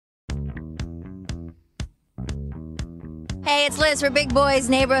Hey, it's Liz for Big Boys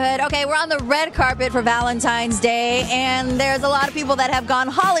Neighborhood. Okay, we're on the red carpet for Valentine's Day, and there's a lot of people that have gone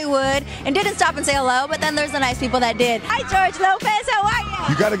Hollywood and didn't stop and say hello, but then there's the nice people that did. Hi, George Lopez, how are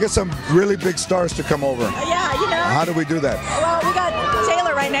you? You got to get some really big stars to come over. Yeah, you know. How do we do that? Well, we got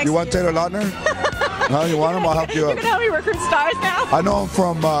Taylor right next to you. You want Taylor Lautner? Huh? You want him? I'll help you You're up. going to help me recruit stars now? I know him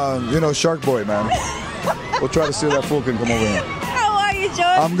from, Shark Boy, man. We'll try to see if that fool can come over here. How are you, George?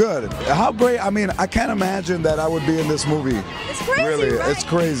 I'm good. How great. I mean, I can't imagine that I would be in this movie. It's crazy, Really, right? it's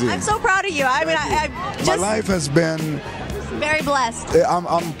crazy. I'm so proud of you. I mean, I just... My life has been... very blessed.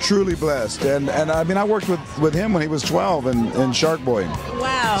 I'm truly blessed. And I mean, I worked with him when he was 12 in Shark Boy.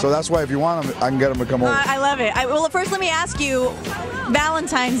 Wow. So that's why if you want him, I can get him to come over. I love it. Well, first let me ask you,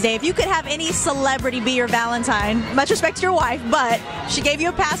 Valentine's Day, if you could have any celebrity be your Valentine, much respect to your wife, but she gave you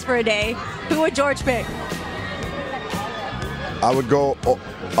a pass for a day, who would George pick? I would go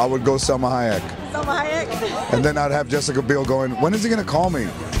Selma Hayek. Selma Hayek? And then I'd have Jessica Biel going, when is he going to call me?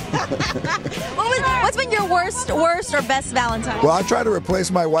 What's been your worst or best Valentine? Well, I tried to replace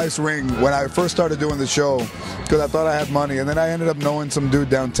my wife's ring when I first started doing the show because I thought I had money, and then I ended up knowing some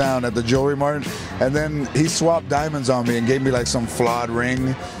dude downtown at the Jewelry Mart, and then he swapped diamonds on me and gave me like some flawed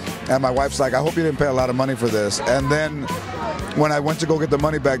ring, and my wife's like, I hope you didn't pay a lot of money for this. And then when I went to go get the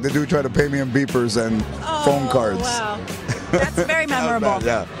money back, the dude tried to pay me in beepers and phone cards. Wow. That's very memorable.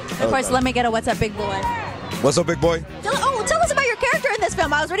 Yeah. Of course, let me get a what's up, big boy. What's up, big boy? Tell us about your character in this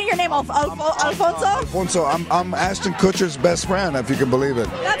film. I was reading your name, Alfonso. Alfonso. I'm Ashton Kutcher's best friend, if you can believe it.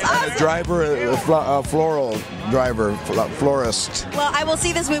 That's awesome. A driver, a floral driver, florist. Well, I will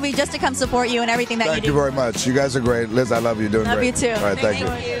see this movie just to come support you and everything that you do. Thank you very much. You guys are great. Liz, I love you. Doing great. Love you too. All right, thank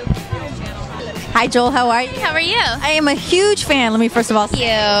you. Hi, Joel. How are you? How are you? I am a huge fan. Let me first of all say.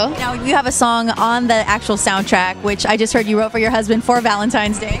 Thank you. Now, you have a song on the actual soundtrack, which I just heard you wrote for your husband for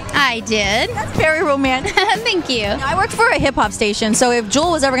Valentine's Day. I did. That's very romantic. Thank you. Now, I work for a hip-hop station, so if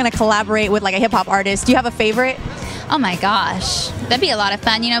Joel was ever going to collaborate with like a hip-hop artist, do you have a favorite? Oh my gosh. That'd be a lot of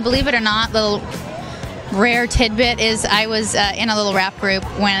fun. You know, believe it or not, little rare tidbit is I was in a little rap group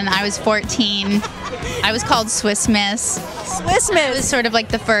when I was 14. I was called Swiss Miss. Swiss Miss. I was sort of like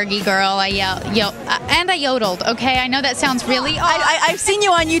the Fergie girl. I yodeled. Okay, I know that sounds really odd. I've seen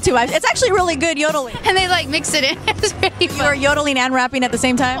you on YouTube. It's actually really good yodeling. And they like mixed it in. It was really fun. You were yodeling and rapping at the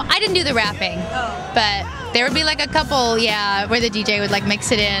same time? Well, I didn't do the rapping, but there would be like a couple, where the DJ would like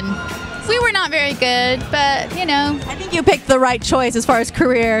mix it in. We were not very good, but you know. I think you picked the right choice as far as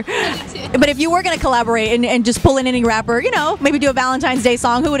career. But if you were going to collaborate and just pull in any rapper, maybe do a Valentine's Day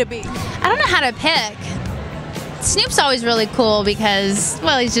song, who would it be? I don't know how to pick. Snoop's always really cool because,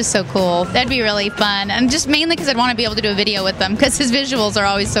 well, he's just so cool. That'd be really fun. And just mainly because I'd want to be able to do a video with him because his visuals are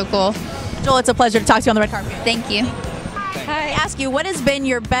always so cool. Joel, it's a pleasure to talk to you on the red carpet. Thank you. Hi. I ask you, what has been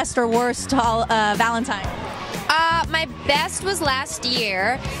your best or worst Valentine? My best was last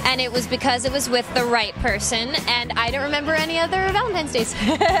year, and it was because it was with the right person, and I don't remember any other Valentine's Days.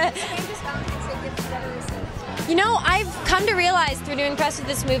 You know, I've come to realize through doing press with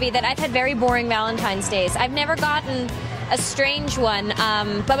this movie that I've had very boring Valentine's Days. I've never gotten a strange one,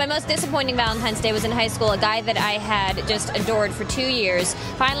 but my most disappointing Valentine's Day was in high school. A guy that I had just adored for 2 years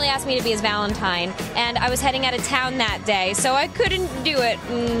finally asked me to be his Valentine, and I was heading out of town that day, so I couldn't do it.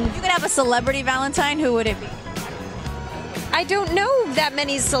 If you could have a celebrity Valentine, who would it be? I don't know that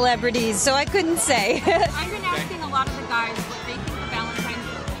many celebrities, so I couldn't say. I've been asking a lot of the guys what they think of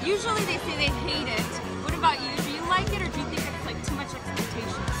Valentine's. Usually they say they hate it. What about you? Do you like it, or do you think it's like too much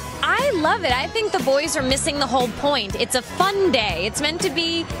expectation? I love it. I think the boys are missing the whole point. It's a fun day. It's meant to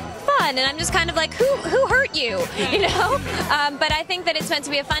be fun, and I'm just kind of like, who hurt you? You know? But I think that it's meant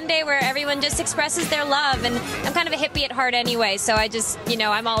to be a fun day where everyone just expresses their love, and I'm kind of a hippie at heart anyway, so I just,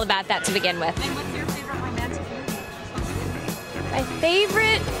 I'm all about that to begin with. And what's your favorite romantic movie? My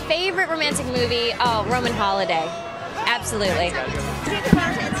favorite romantic movie, Roman Holiday. Absolutely.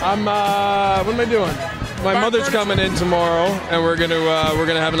 What am I doing? My mother's coming in tomorrow, and we're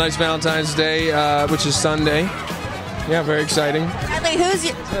gonna have a nice Valentine's Day, which is Sunday. Yeah, very exciting. Bradley,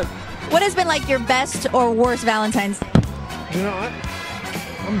 what has been like your best or worst Valentine's Day? You know what?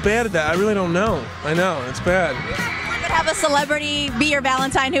 I'm bad at that. I really don't know. I know, it's bad. If you could have a celebrity be your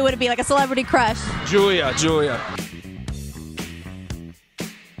Valentine, who would it be? Like a celebrity crush? Julia.